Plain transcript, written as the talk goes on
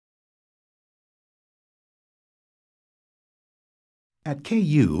At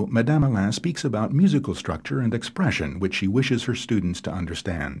KU, Madame Alain speaks about musical structure and expression which she wishes her students to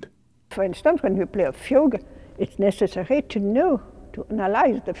understand. For instance, when you play a fugue, it's necessary to know, to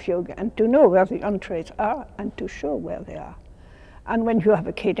analyze the fugue and to know where the entrees are and to show where they are. And when you have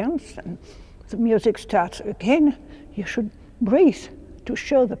a cadence and the music starts again, you should breathe to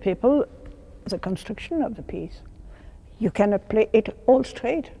show the people the construction of the piece. You cannot play it all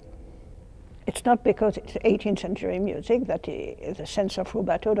straight. It's not because it's 18th century music that the sense of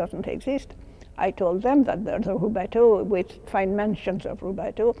rubato doesn't exist. I told them that there's a rubato with fine mentions of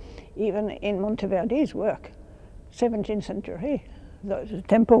rubato even in Monteverdi's work. 17th century, the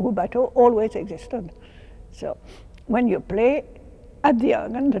tempo rubato always existed. So when you play at the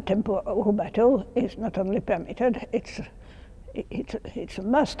organ, the tempo rubato is not only permitted, it's a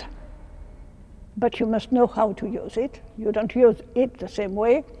must. But you must know how to use it. You don't use it the same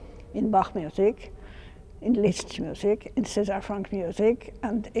way in Bach music, in Liszt's music, in César Franck music,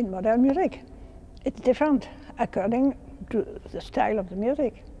 and in modern music. It's different according to the style of the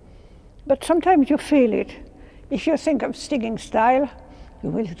music. But sometimes you feel it. If you think of singing style, you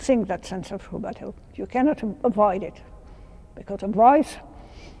will think that sense of rubato. You cannot avoid it, because a voice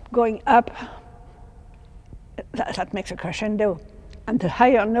going up, that makes a crescendo. And the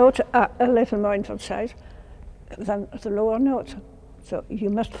higher notes are a little more emphasized than the lower notes. So you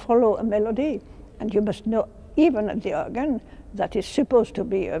must follow a melody, and you must know, even at the organ, that is supposed to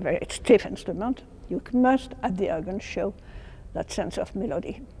be a very stiff instrument, you must at the organ show that sense of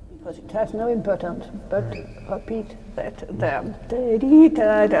melody. Because it has no importance, but repeat that.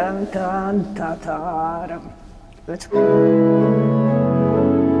 Let's go.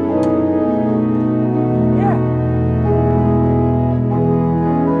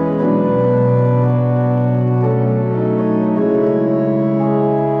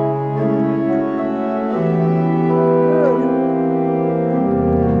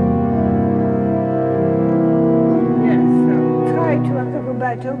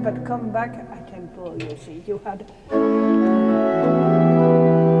 But come back a tempo, you see. You had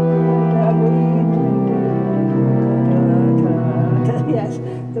yes.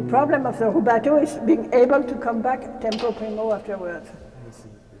 The problem of the rubato is being able to come back tempo primo afterwards.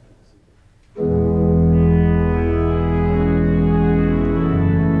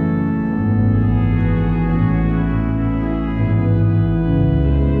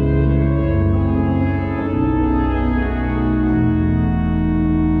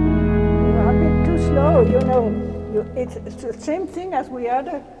 It's the same thing as we had.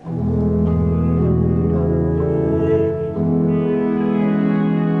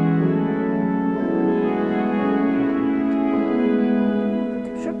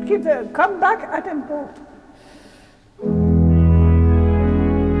 Should keep the come back at tempo.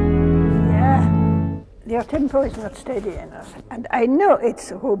 Yeah, your tempo is not steady enough, and I know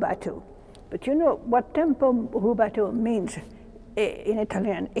it's rubato, but you know what tempo rubato means in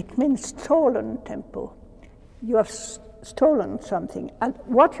Italian? It means stolen tempo. You have stolen something, and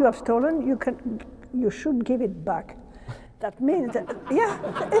what you have stolen, you should give it back. That means that, yeah,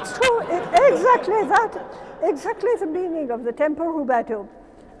 it's true, exactly that, exactly the meaning of the tempo rubato.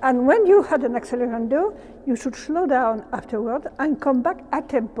 And when you had an accelerando, you should slow down afterward and come back at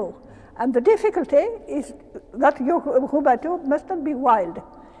tempo. And the difficulty is that your rubato must not be wild.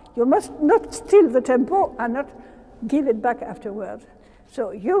 You must not steal the tempo and not give it back afterwards. So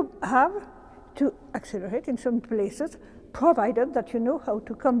you have to accelerate in some places, provided that you know how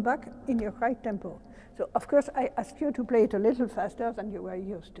to come back in your right tempo. So, of course, I ask you to play it a little faster than you were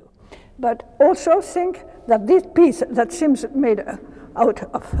used to. But also think that this piece that seems made out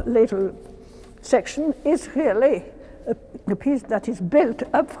of little section is really a piece that is built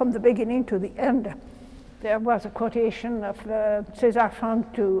up from the beginning to the end. There was a quotation of César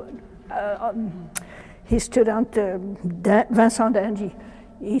Franck to his student Vincent d'Ingy.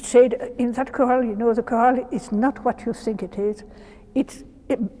 He said, in that chorale, you know, the chorale is not what you think it is. It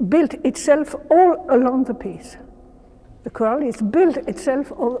built itself all along the piece. The chorale is built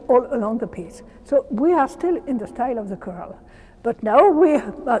itself all along the piece. So we are still in the style of the chorale. But now we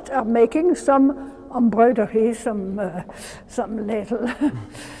are making some embroidery, some little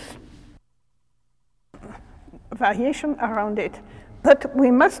variation around it. But we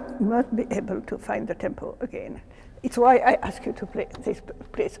must be able to find the tempo again. It's why I ask you to play this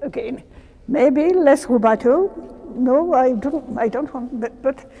place again. Maybe less rubato. No, I don't want,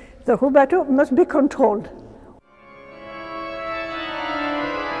 but the rubato must be controlled.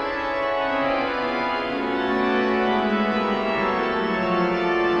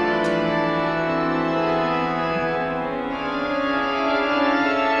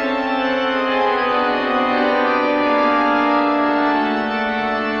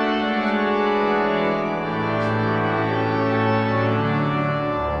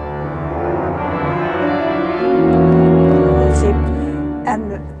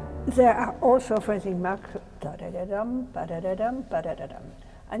 And there are also phrasing marks, da-da-da-dum, ba-da-da-dum, ba-da-da-dum.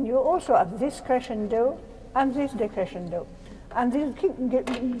 And you also have this crescendo and this decrescendo. And this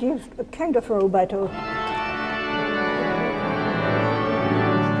gives a kind of a rubato.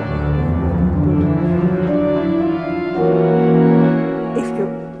 If you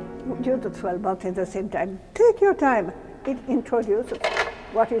do the 12 bars at the same time, take your time. It introduces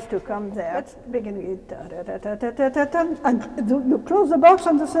what is to come there. Let's begin with da-da-da-da-da-da-da, and you close the box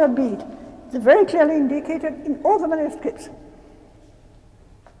on the third beat. It's very clearly indicated in all the manuscripts.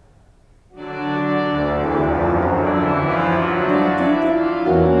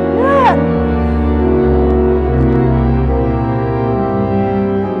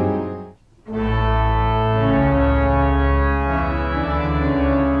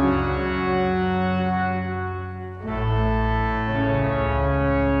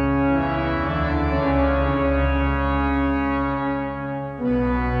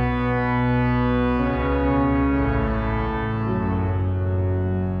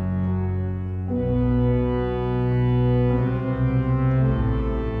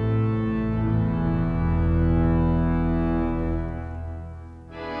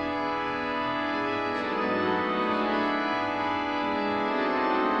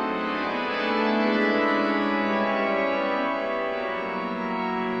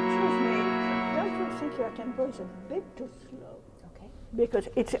 Your tempo is a bit too slow. Okay. Because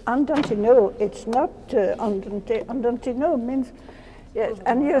it's andante no, it's not andante. Andante no means, yes,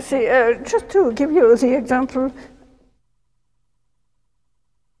 and you see, just to give you the example,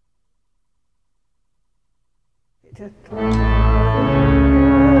 think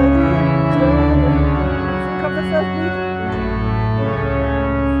of the first beat.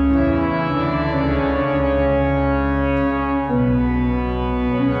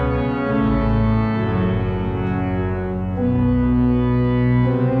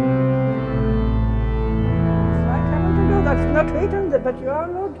 Not written, but you are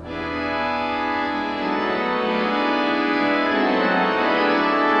not.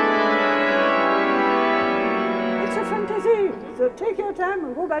 It's a fantasy. So take your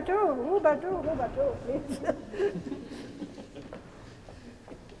time. Rubato, rubato, rubato, please.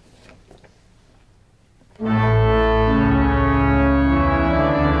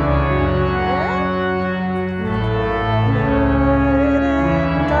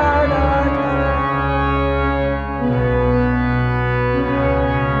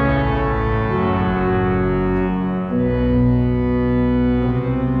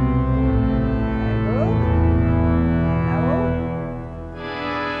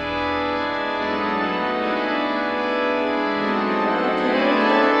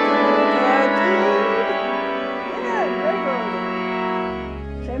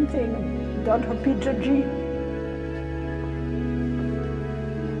 Don't repeat the G.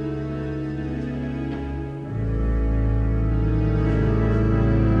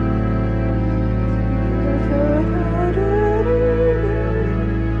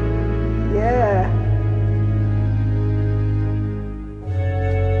 Yeah.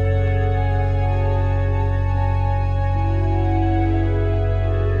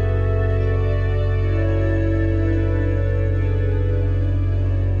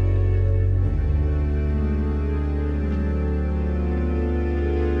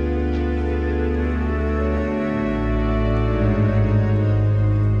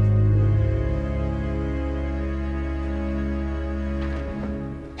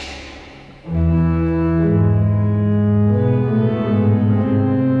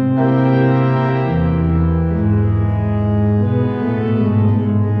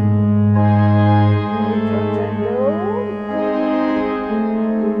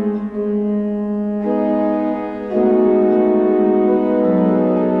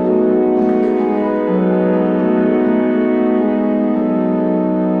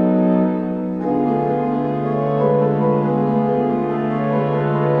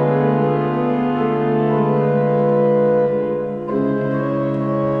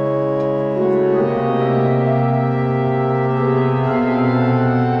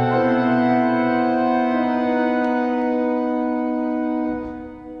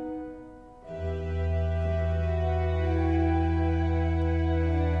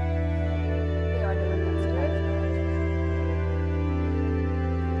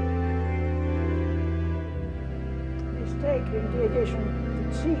 In the edition,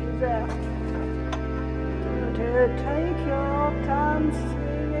 see there. Take your time,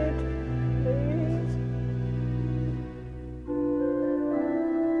 sing it, please.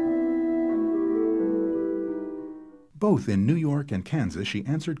 Both in New York and Kansas, she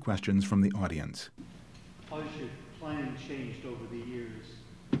answered questions from the audience. How's your playing changed over the years?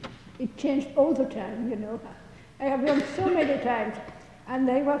 changed all the time, you know. I have learned so many times, and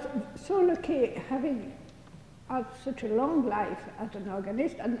I was so lucky having had such a long life as an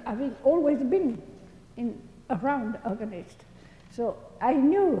organist and having always been around organist. So I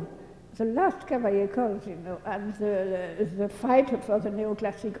knew the last Cavalier calls, you know, and the fight for the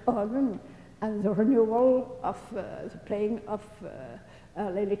neoclassic organ and the renewal of the playing of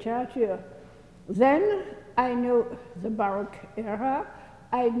early literature. Then I knew the Baroque era,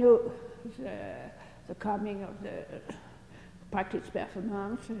 I knew the coming of the practice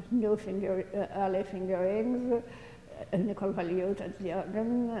performance, new early fingerings, Nicole Valiot at the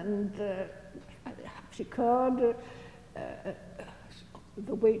organ, and harpsichord.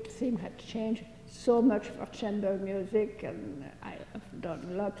 The way things had changed so much for chamber music, and I have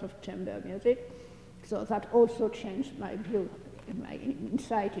done lots of chamber music, so that also changed my view, my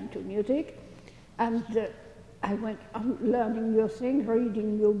insight into music. And I went on learning new things,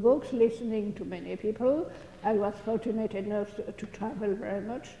 reading new books, listening to many people. I was fortunate enough to travel very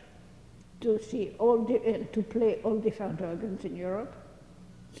much, to see to play all different organs in Europe,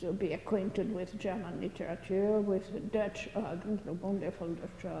 to be acquainted with German literature, with the Dutch organs, the wonderful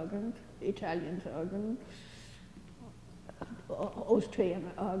Dutch organs, Italian organs, Austrian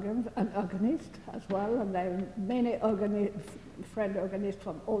organs, and organists as well, and I have many friend organists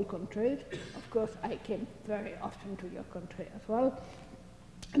from all countries. Of course, I came very often to your country as well,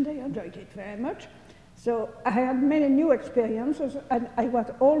 and I enjoyed it very much. So I had many new experiences, and I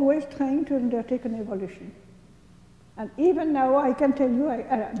was always trying to undertake an evolution. And even now, I can tell you, I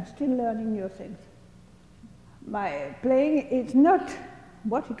am still learning new things. My playing is not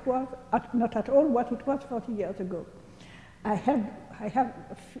what it was, not at all what it was 40 years ago. I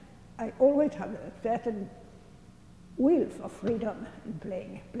always have a certain will for freedom in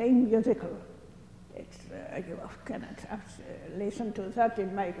playing musical. It's, you cannot listen to that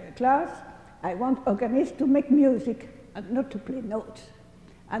in my class. I want organists to make music and not to play notes.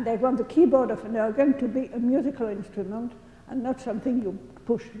 And I want the keyboard of an organ to be a musical instrument and not something you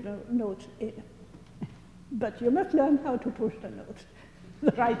push the notes in. But you must learn how to push the notes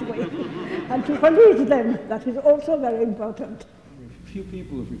the right way and to release them. That is also very important. Few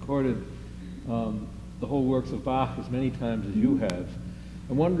people have recorded the whole works of Bach as many times as you have.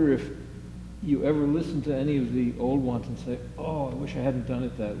 I wonder if you ever listen to any of the old ones and say, oh, I wish I hadn't done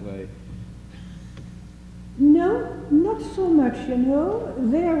it that way. No, not so much, you know.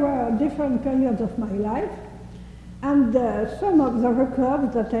 There were different periods of my life, and some of the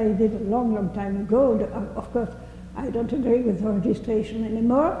records that I did a long, long time ago, of course, I don't agree with the registration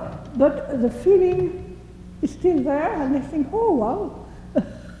anymore, but the feeling is still there, and I think, oh, wow,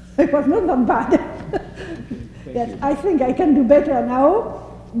 it was not that bad. Yes, I think I can do better now,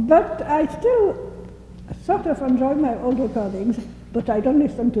 but I still sort of enjoy my old recordings, but I don't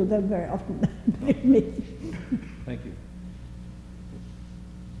listen to them very often, believe me. Thank you.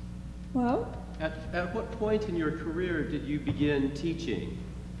 Well? At what point in your career did you begin teaching?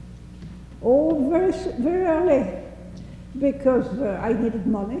 Oh, very, very early, because I needed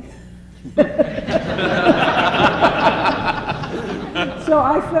money. So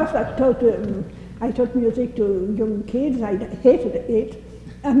I taught music to young kids. I hated it.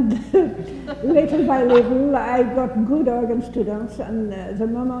 And little by little, I got good organ students, and the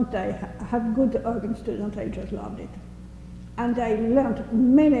moment I had good organ students, I just loved it. And I learned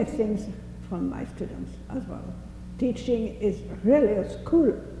many things from my students as well. Teaching is really a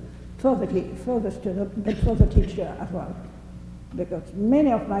school for the student, but for the teacher as well. Because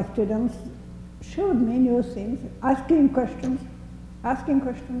many of my students showed me new things, asking questions,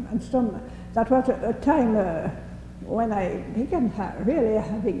 and some, that was a time when I began really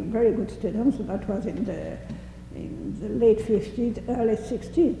having very good students. That was in the late 50s, early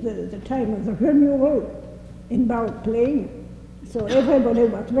 60s, the time of the renewal in Baroque playing. So everybody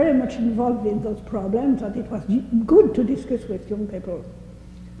was very much involved in those problems, and it was good to discuss with young people.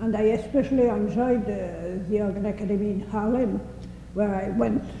 And I especially enjoyed the Organ Academy in Harlem, where I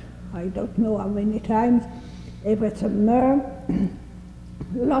went, I don't know how many times, every summer.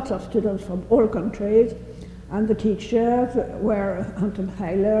 Lots of students from all countries, and the teachers were Anton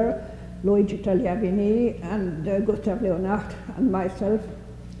Heiler, Luigi Tagliavini, and Gustav Leonhardt, and myself.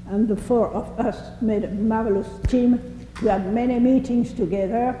 And the four of us made a marvelous team. We had many meetings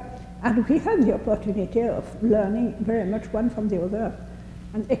together, and we had the opportunity of learning very much one from the other,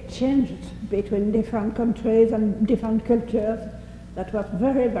 and exchanges between different countries and different cultures. That was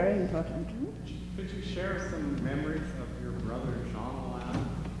very, very important. Could you share some memories of your brother Jean Alain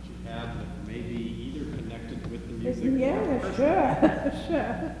that you have that may be either connected with the music? Yeah, sure,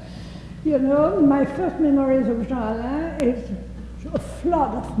 sure. You know, my first memories of Jean Alain is a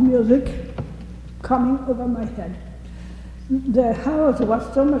flood of music coming over my head. The house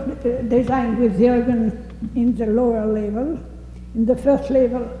was so much designed with the organ in the lower level. In the first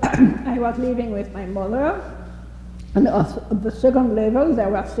level, I was living with my mother, and on the second level, there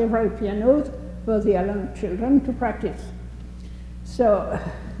were several pianos for the Alain children to practice. So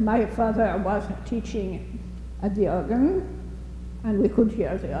my father was teaching at the organ, and we could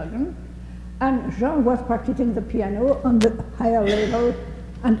hear the organ, and Jean was practicing the piano on the higher level,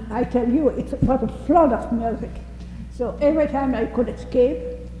 and I tell you, it was a flood of music. So every time I could escape,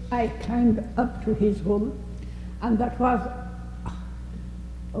 I climbed up to his room, and that was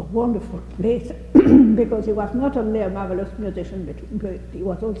a wonderful place because he was not only a marvelous musician, but he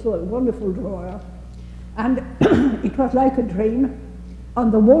was also a wonderful drawer. And it was like a dream.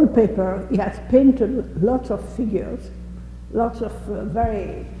 On the wallpaper, he has painted lots of figures, lots of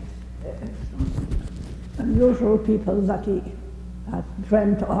very unusual people that he had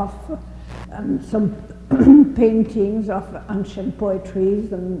dreamt of, and some paintings of ancient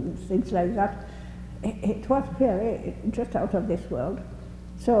poetries and things like that. It was really just out of this world.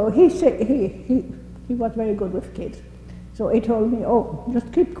 So he said he was very good with kids. So he told me, oh,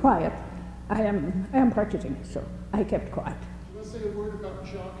 just keep quiet. I am practicing. So I kept quiet. You want to say a word about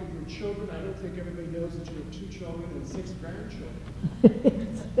Jacques and your children? I don't think everybody knows that you have 2 children and 6 grandchildren.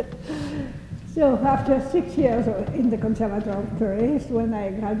 So after 6 years in the conservatory, when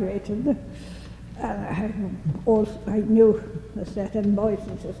I graduated, I knew a certain boy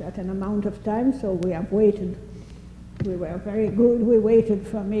since a certain amount of time, so we have waited. We were very good. We waited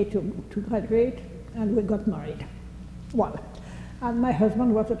for me to graduate, and we got married. Well, and my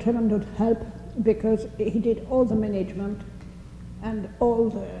husband was a tremendous help because he did all the management and all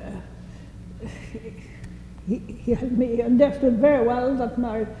the. He understood very well that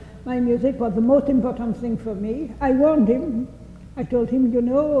my music was the most important thing for me. I warned him. I told him, you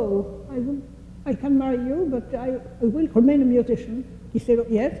know, I can marry you, but I will remain a musician. He said, oh,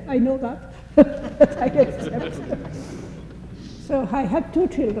 yes, I know that. I accept. So I had 2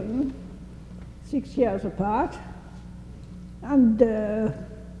 children, 6 years apart, and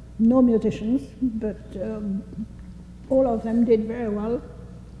no musicians, but all of them did very well.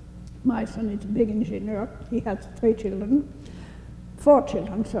 My son is a big engineer. He has 4 children,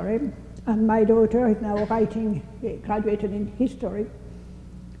 sorry. And my daughter is now graduated in history.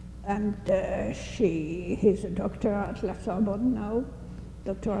 And she is a doctor at La Sorbonne now,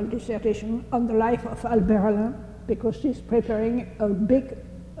 doctoral dissertation on the life of Albert Alain, because she's preparing a big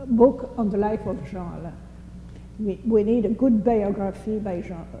book on the life of Jean Alain. We need a good biography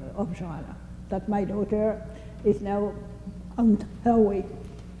of Jean Alain, that my daughter is now on her way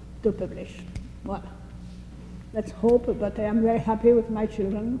to publish. Well, let's hope, but I am very happy with my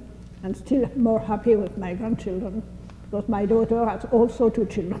children, and still more happy with my grandchildren, because my daughter has also 2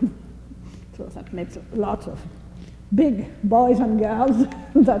 children. So that makes lots of big boys and girls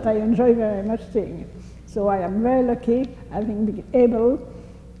that I enjoy very much seeing. So I am very lucky having been able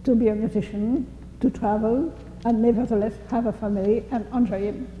to be a musician, to travel, and nevertheless have a family and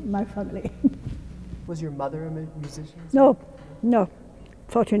enjoy my family. Was your mother a musician? No,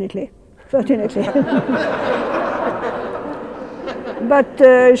 fortunately.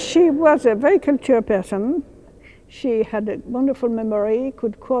 But she was a very cultured person. She had a wonderful memory,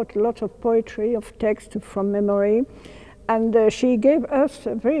 could quote lots of poetry, of text from memory, and she gave us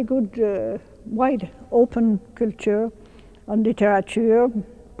a very good, wide, open culture on literature,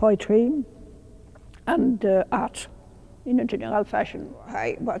 poetry, and art in a general fashion.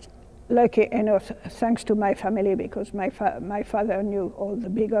 I was lucky enough, thanks to my family, because my father knew all the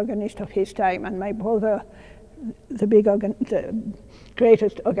big organists of his time, and my brother, the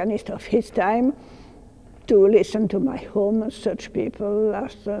greatest organist of his time, to listen to my home, such people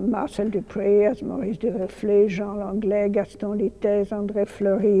as Marcel Dupré, as Maurice de Reflet, Jean Langlais, Gaston Littez, André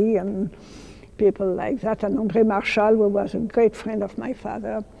Fleury, and people like that, and André Marchal, who was a great friend of my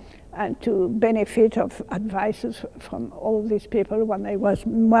father, and to benefit of advices from all these people when I was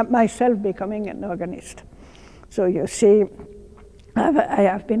myself becoming an organist. So you see, I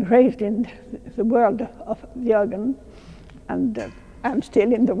have been raised in the world of the organ, and I'm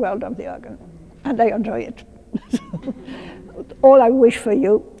still in the world of the organ, and I enjoy it. All I wish for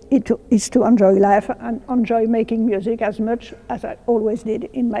you is to enjoy life and enjoy making music as much as I always did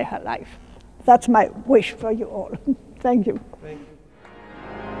in my life. That's my wish for you all. Thank you. Thank you.